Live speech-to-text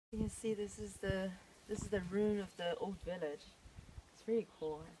You can see this is the ruin of the old village. It's really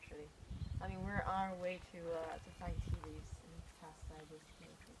cool, actually. I mean, we're on our way to find tea leaves and pass by this here.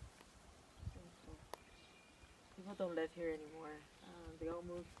 Really cool. People don't live here anymore. They all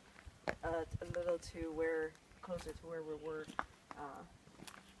moved a little to where closer to where we were.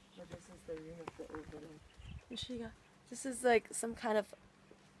 But this is the ruin of the old village. This is like some kind of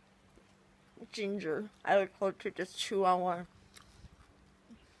ginger. I would call it to just chew on one.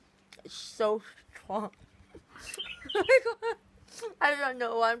 It's so strong. I don't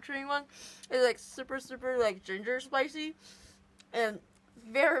know why I'm chewing one. It's like super like ginger spicy and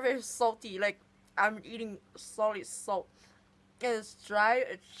very salty. Like I'm eating solid salt. And it's dry,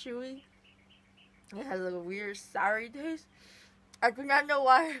 it's chewy. It has like a weird sour taste. I do not know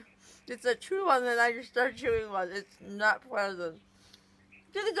why. It's a chew one and I just start chewing one. It's not pleasant.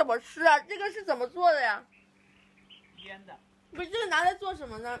 这个怎么吃啊？这个是怎么做的呀？腌的。不是，这个拿来做什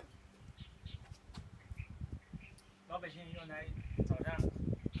么呢？老百姓用来早上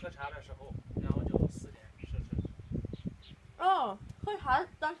喝茶的时候，然后就4点试。哦，喝茶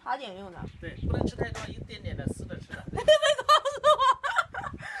当茶点用的。对，不能吃太多，一点点的撕着吃的。你没告诉我。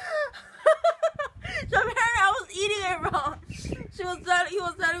So apparently I was eating it wrong. He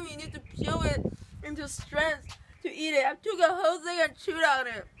was telling me you need to peel it into strands to eat it. I took a whole thing and chewed on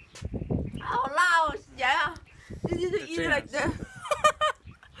it. 好辣，好咸啊！ You need to eat it like that.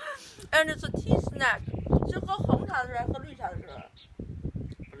 And it's a tea snack. 是喝红茶的时候还是喝绿茶的时候？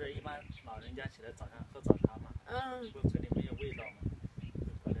不是一般老人家起来早上喝早茶嘛？不嘴里没有味道嘛？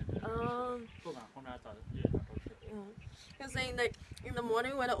就喝点这个。不管红茶早绿茶都是。He's saying that in the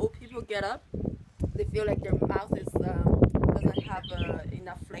morning when the old people get up, they feel like their mouth is doesn't have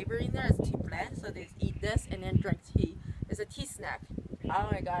enough flavor in there. It's too bland, so they eat this and then drink tea. It's a tea snack. Oh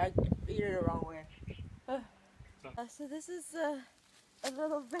my god, I eat it the wrong way. So this is a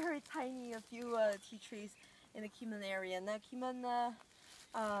little very tiny a few tea trees in the Keemun area. Now Keemun,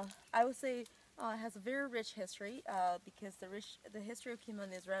 I would say, has a very rich history because the history of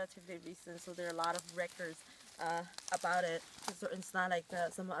Keemun is relatively recent, so there are a lot of records about it. It's not like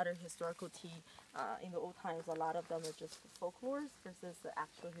some other historical tea in the old times. A lot of them are just folklores versus the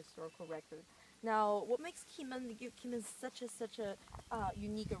actual historical record. Now, what makes Keemun give Keemun such a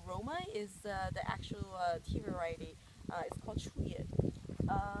unique aroma is the actual tea variety. It's called Chuye.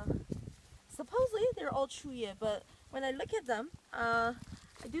 Supposedly they're all Chuye, but when I look at them, I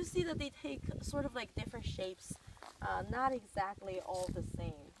do see that they take sort of like different shapes, not exactly all the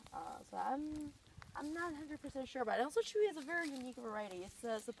same. So I'm not 100% sure about it. Also, Chuye is a very unique variety.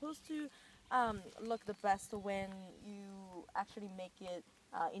 It's supposed to look the best when you actually make it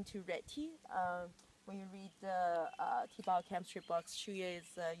into red tea. When you read the tea biochemistry books, Chuye is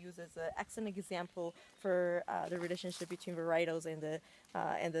used as an excellent example for the relationship between varietals and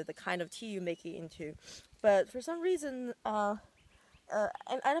the kind of tea you make it into. But for some reason,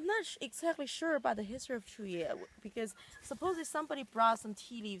 and I'm not exactly sure about the history of Chuye because supposedly somebody brought some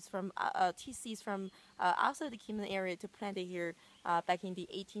tea leaves from tea seeds from outside the Keemun area to plant it here back in the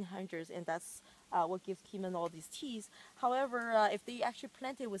 1800s, and that's what gives Keemun all these teas. However, if they actually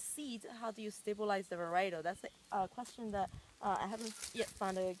plant it with seeds, how do you stabilize the varietal? That's a question that I haven't yet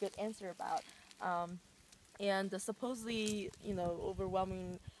found a good answer about. And supposedly,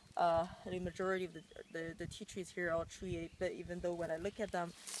 overwhelming the majority of the tea trees here are all Chuye, but even though when I look at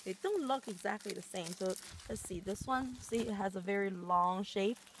them, they don't look exactly the same. So let's see, this one, see, it has a very long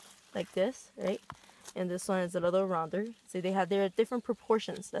shape, like this, right? And this one is a little rounder. See, there are different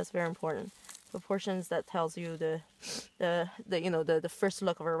proportions. That's very important. Proportions that tells you the first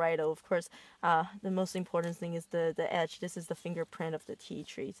look of a varietal. Of course, the most important thing is the edge. This is the fingerprint of the tea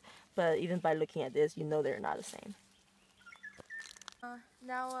trees. But even by looking at this, you know they're not the same.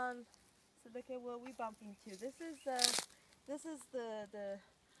 Now, so look at what we bumped into. This is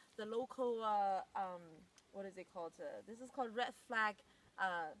the local what is it called? This is called red flag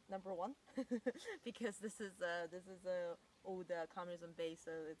number 1 because this is a old communism base,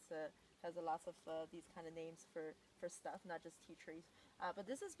 so it's has a lots of these kind of names for stuff, not just tea trees. But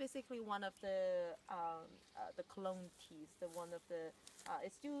this is basically one of the clone teas.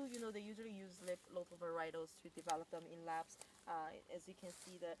 It's still, they usually use local varietals to develop them in labs. As you can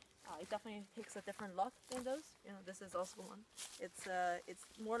see, that it definitely takes a different look than those. This is also one. It's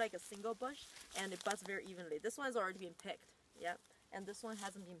more like a single bush, and it buds very evenly. This one has already been picked, yeah, and this one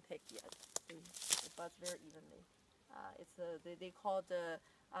hasn't been picked yet. It buds very evenly. They call it the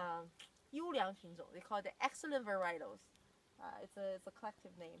优良品种. They call it the excellent varietals. It's a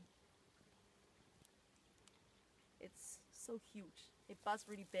collective name. It's so huge. It buds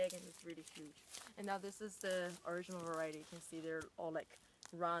really big and it's really huge. And now this is the original variety. You can see they're all like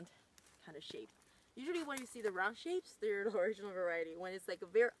round kind of shape. Usually when you see the round shapes, they're the original variety. When it's like a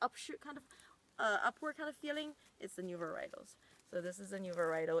very upshoot kind of, upward kind of feeling, it's the new varietals. So this is a new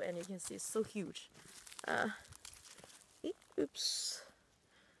varietal, and you can see it's so huge. Oops.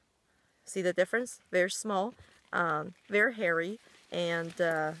 See the difference? Very small, very hairy, and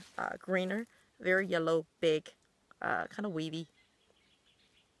greener, very yellow, big, kind of wavy.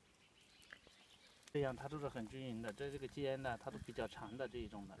 这样它都是很均匀的，这个尖呢，它都比较长的这一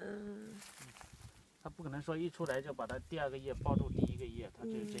种的。它不可能说一出来就把它第二个叶包住第一个叶，它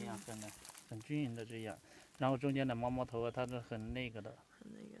就是这样很均匀的这样。然后中间的毛毛头啊，它是很那个的。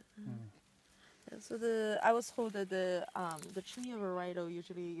So I was told that the tree varietal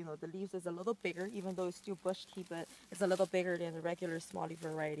usually, the leaves is a little bigger, even though it's still bush tea, but it's a little bigger than the regular small leaf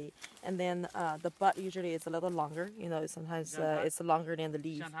variety. And then the bud usually is a little longer. Sometimes it's longer than the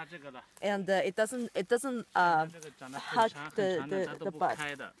leaf. 像它这个的。And it doesn't hug the bud.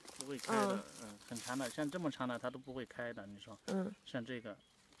 不会开的，很长的，像这么长的它都不会开的，你说，像这个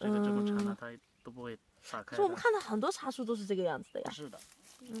这么长的它都不会打开的。我们看到很多茶树都是这个样子的呀。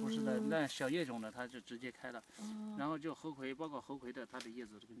不是的，那小叶种的它就直接开了，然后就猴魁，包括猴魁的，它的叶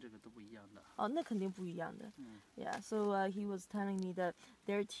子跟这个都不一样的。哦，那肯定不一样的。Yeah, so he was telling me that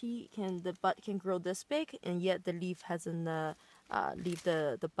their tea the bud can grow this big, and yet the leaf hasn't leave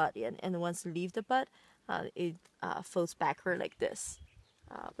the bud yet. And once you leave the bud, it folds backward like this.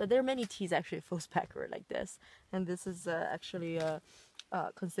 But there are many teas actually folds backward like this, and this is actually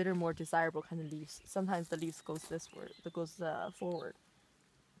considered more desirable kind of leaves. Sometimes the leaves goes forward.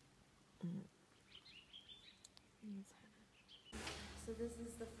 So this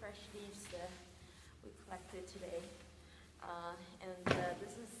is the fresh leaves that we collected today, and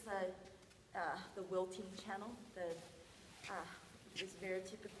this is the wilting channel that is very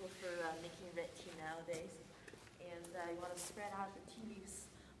typical for making red tea nowadays. And you want to spread out the tea leaves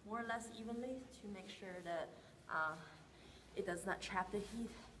more or less evenly to make sure that it does not trap the heat.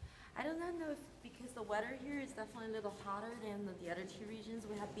 I do not know if because the weather here is definitely a little hotter than the other two regions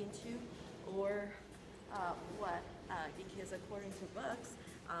we have been to, or what, because according to books,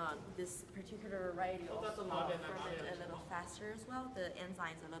 this particular variety also ferment a little faster as well. The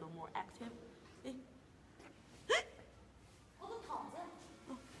enzymes are a little more active.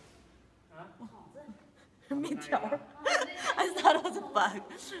 I thought it was a bug.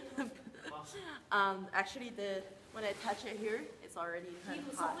 Actually, when I touch it here, it's already kind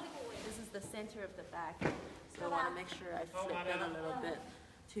of hot. This is the center of the bag, so I want to make sure I flip it a little bit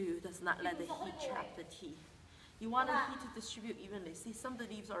to does not let the heat trap the tea. You want the heat to distribute evenly. See, some of the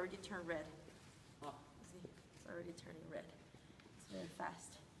leaves already turn red. See, it's already turning red. It's very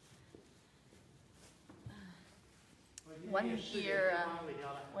fast. One year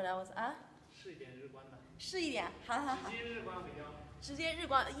when I was 试一点，好。直接日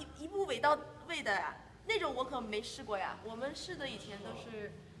光一步尾到位的呀，那种我可没试过呀。我们试的以前都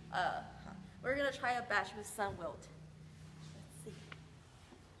是We're gonna try a batch with sun wilt. Let's see.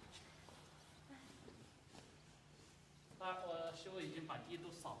 我已经把地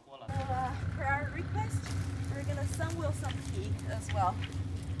都扫过了。Per our request, we're gonna sun wilt some tea as well.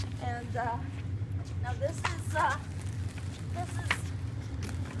 And now this is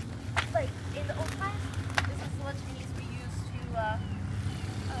like in the old times. This is what teas we used to.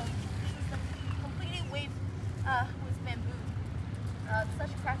 This is completely weaved with bamboo.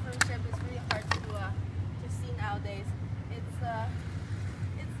 Such craftsmanship is really hard to see nowadays. It's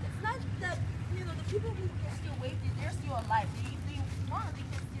not that the people who can still wave it, they're still alive. They want, they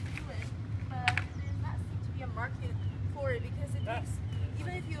can still do it, but there does not seem to be a market for it because it takes,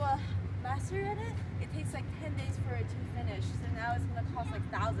 even if you master at it, it takes like 10 days for it to finish. So now it's gonna cost like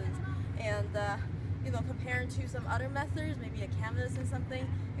thousands, and compared to some other methods, maybe a canvas or something,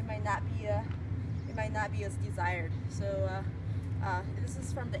 it might not be as desired. So this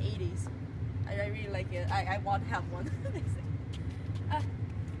is from the 80s. I really like it. I want to have one.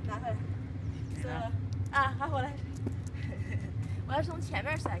 拿回来。拿回来。我要从前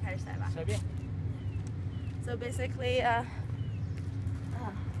面开始塞吧。随便。So basically,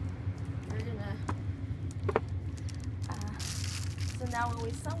 we're gonna. So now when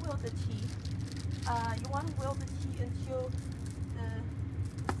we sun wilt the tea, you want to wilt the tea until the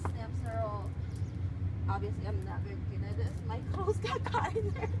stems are all. Obviously, I'm not very good at this. My clothes got caught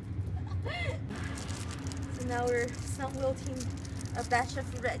in there. So now we're sun wilting a batch of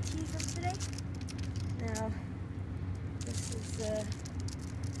red tea from today. Now, this is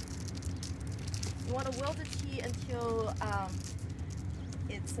you want to wilt the tea until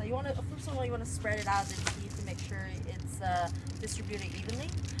it's. You want to first of all you want to spread it out the tea to make sure it's distributed evenly.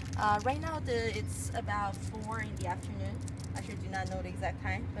 Right now it's about 4 in the afternoon. Actually, do not know the exact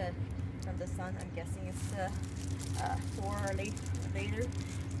time, but from the sun, I'm guessing it's 4 or later.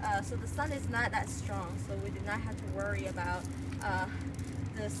 So the sun is not that strong, so we do not have to worry about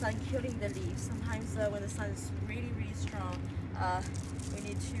the sun killing the leaves. Sometimes when the sun is really, really strong, we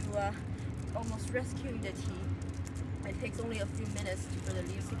need to almost rescue the tea. It takes only a few minutes for the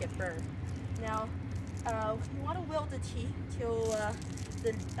leaves to get burned. Now, you want to wilt the tea till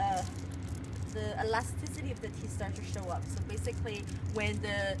the elasticity of the tea starts to show up. So basically, when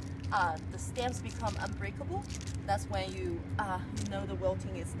the stems become unbreakable, that's when you know the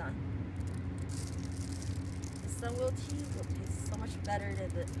wilting is done. The sun wilt tea will taste so much better than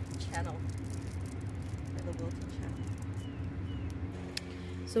the channel, than the wilting channel.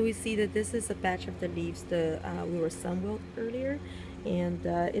 So we see that this is a batch of the leaves we were sun wilt earlier, and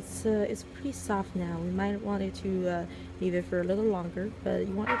it's pretty soft now. We might want it to leave it for a little longer, but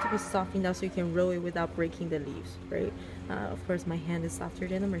you want it to be soft enough so you can roll it without breaking the leaves, right? Of course, my hand is softer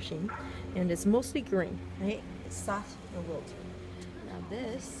than the machine, and it's mostly green, right? It's soft and wilted. Now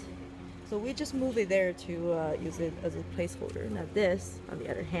this, so we just move it there to use it as a placeholder. Now this, on the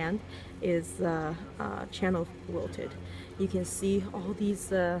other hand, is channel wilted. You can see all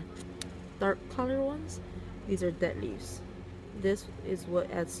these dark color ones. These are dead leaves. This is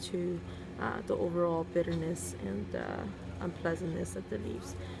what adds to the overall bitterness and unpleasantness of the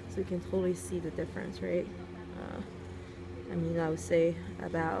leaves. So you can totally see the difference, right? I mean, I would say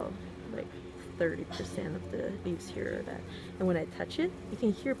about like 30% of the leaves here are that. And when I touch it, you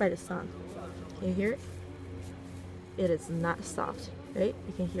can hear by the sound. Can you hear it? It is not soft, right?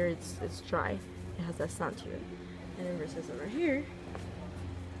 You can hear it's dry. It has that sound to it. And then versus over here,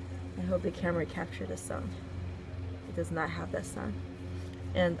 I hope the camera captured the sound. It does not have that sound.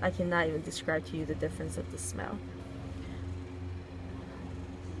 And I cannot even describe to you the difference of the smell.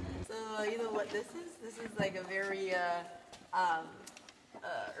 So you know what this is? This is like a very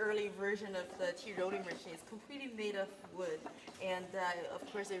early version of the tea rolling machine. It's completely made of wood, and of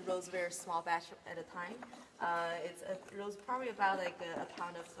course it rolls a very small batch at a time. It rolls probably about like a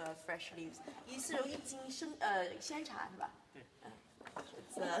pound of fresh leaves. 1是揉1斤鲜茶是吧？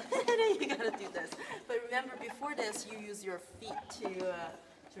 you gotta do this. But remember, before this, you use your feet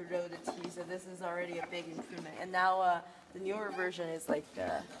to roll the tea. So this is already a big improvement. And now the newer version is like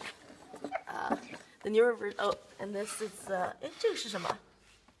the newer version. Oh, and this is 这个是什么？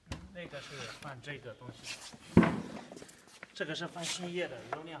那个是放这个东西，这个是放新叶的，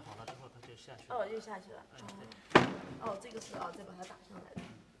揉炼好了之后它就下去了。哦，就下去了。哦，这个是再把它打上来的。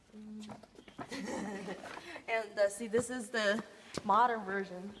And see, this is the modern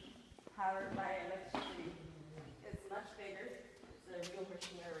version, powered by electricity. It's much bigger. It's a real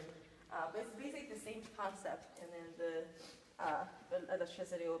machinery. But it's basically the same concept, and then the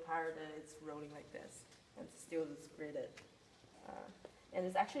electricity will power it's rolling like this, and still it's gridded. And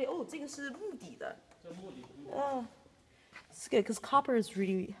it's actually, 这个是木底的。这木底。It's good because copper is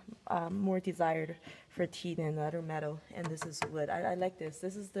really more desired for tea than other metal, and this is wood. I like this.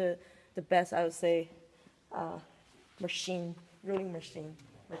 This is the best, I would say, rolling machine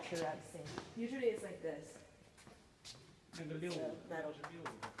mature I've seen. Usually it's like this. Metal.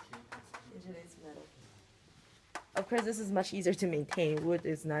 Usually it's metal. Of course, this is much easier to maintain. Wood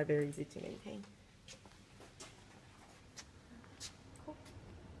is not very easy to maintain. Cool.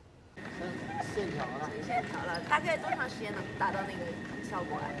 线条了。线条了，大概多长时间能达到那个效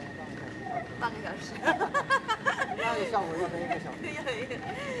果啊？半个小时。那个效果要1个小时。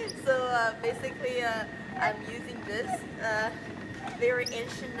So basically, I'm using this very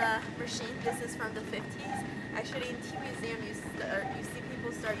ancient machine. This is from the 50s. Actually, in tea museum, you see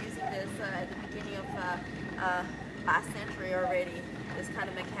people start using this at the beginning of last century already. This kind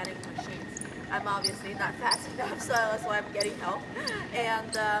of mechanic machines. I'm obviously not fast enough, so that's why I'm getting help.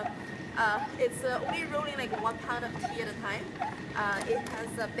 And it's only rolling like 1 pound of tea at a time. It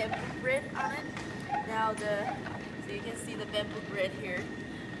has a bamboo grid on it. Now so you can see the bamboo grid here,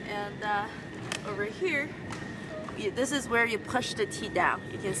 and over here, this is where you push the tea down.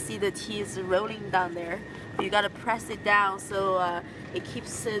 You can see the tea is rolling down there. You gotta press it down so it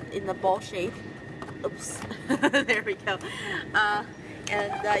keeps it in the ball shape. Oops, there we go.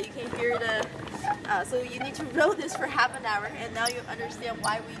 And you can hear so you need to roll this for half an hour, and now you understand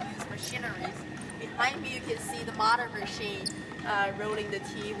why we use machineries. Behind me you can see the modern machine rolling the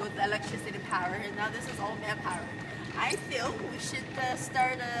tea with electricity power, and now this is all manpower. I feel we should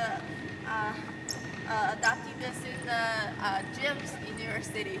start adopting this in gyms in New York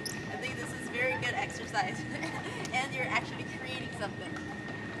City. I think this is very good exercise, and you're actually creating something.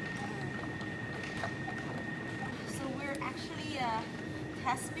 So we're actually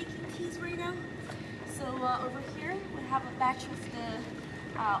test making teas right now. So over here we have a batch of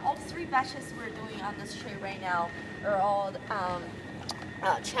the, all 3 batches we're doing on this tray right now are all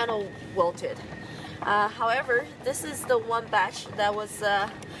channel wilted. However, this is the one batch that was,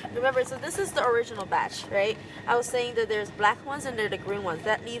 remember, so this is the original batch, right? I was saying that there's black ones and there's the green ones,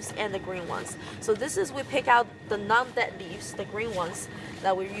 dead leaves and the green ones. So this is, we pick out the non-dead leaves, the green ones,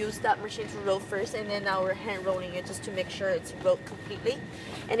 that we use that machine to roll first, and then now we're hand rolling it just to make sure it's rolled completely.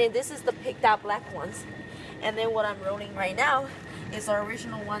 And then this is the picked out black ones. And then what I'm rolling right now is our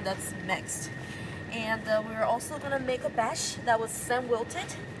original one that's mixed. And we're also gonna make a batch that was sand wilted.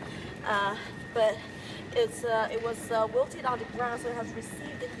 But it was wilted on the ground, so it has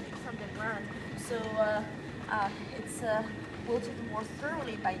received the heat from the ground. So it's wilted more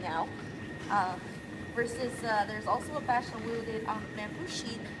thoroughly by now. Versus there's also a batch that wilted on bamboo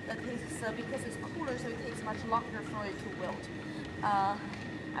sheet that takes, because it's cooler, so it takes much longer for it to wilt.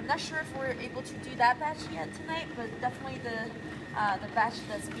 I'm not sure if we're able to do that batch yet tonight, but definitely the batch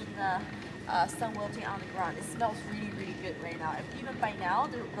that's been sun wilting on the ground. It smells really, really good right now. And even by now,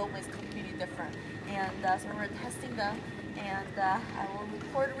 the aroma is completely different. And so we're testing them, and I will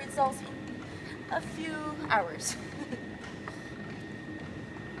report the results in a few hours.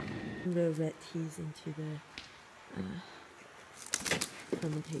 The red teas into the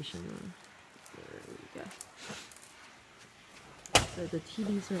fermentation room. There we go. So the tea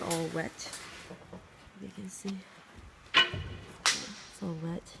leaves are all wet. You can see, it's all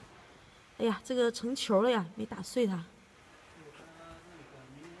wet. 哎呀，这个成球了呀，没打碎它。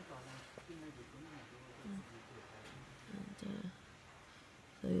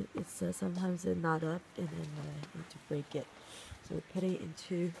So it's sometimes it's not up, and then I need to break it. So we put it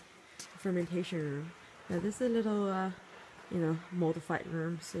into the fermentation room. Now this is a little, modified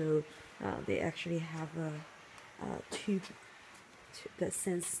room. So they actually have a tube that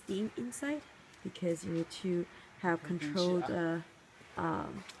sends steam inside, because you need to have controlled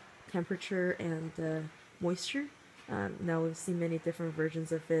temperature and moisture. Now we've seen many different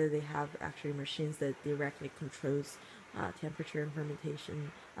versions of it. They have actually machines that directly controls temperature and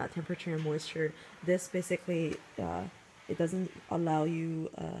fermentation, temperature and moisture. This basically it doesn't allow you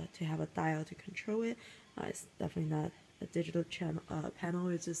to have a dial to control it. It's definitely not a digital channel panel.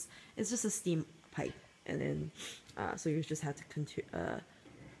 It's just a steam pipe, and then so you just have to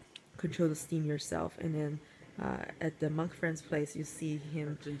control the steam yourself. And then at the monk friend's place, you see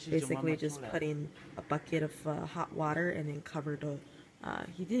him basically just put in a bucket of hot water and then cover the.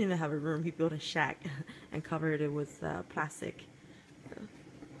 He didn't even have a room. He built a shack and covered it with plastic. So,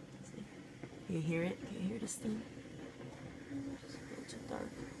 can you hear it? Can you hear the steam? It's a little too dark.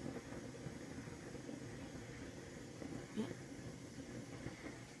 Yeah.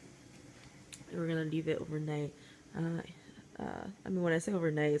 And we're gonna leave it overnight. I mean, when I say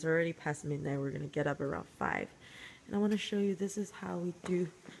overnight, it's already past midnight. We're gonna get up around 5, and I want to show you. This is how we do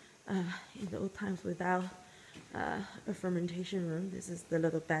in the old times without a fermentation room. This is the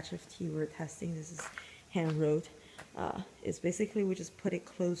little batch of tea we're testing. This is hand rolled. It's basically we just put it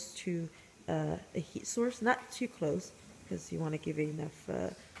close to a heat source, not too close, because you want to give it enough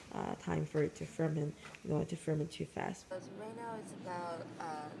time for it to ferment. You don't want it to ferment too fast. So right now it's about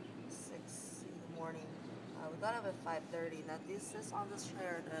 6 in the morning. We got up at 5:30. Now this on this tray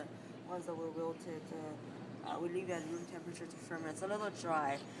are the ones that were wilted. We leave it at room temperature to ferment. It's a little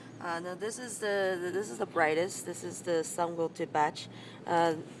dry. Now this is the brightest. This is the sun wilted batch.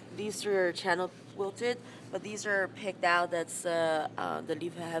 These 3 are channel wilted, but these are picked out. That's the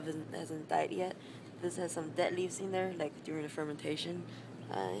leaf hasn't died yet. This has some dead leaves in there, like during the fermentation.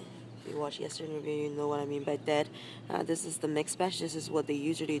 If you watched yesterday's video, you know what I mean by dead. This is the mixed batch. This is what they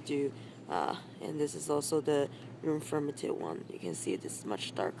usually do, and this is also the room fermented one. You can see this is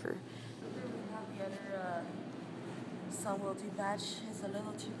much darker. We have the other sun wilted batch. It's a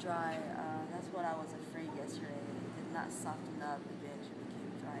little too dry. That's what I was afraid yesterday. It did not soften up. It actually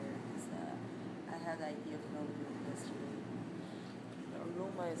became drier. I had the idea of rolling it yesterday. The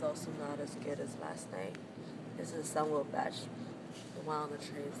aroma is also not as good as last night. This is a sun wilt batch. The one on the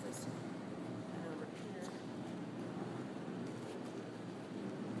tray is this one. And over here.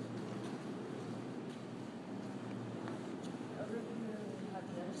 Over here we have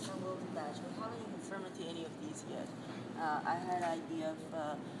the other sun wilted batch. We haven't even fermented any of these yet. I had an idea of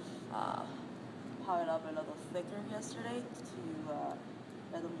how it up a little thicker yesterday to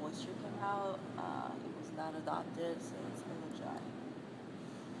let the moisture come out. It was not adopted, so it's a little dry.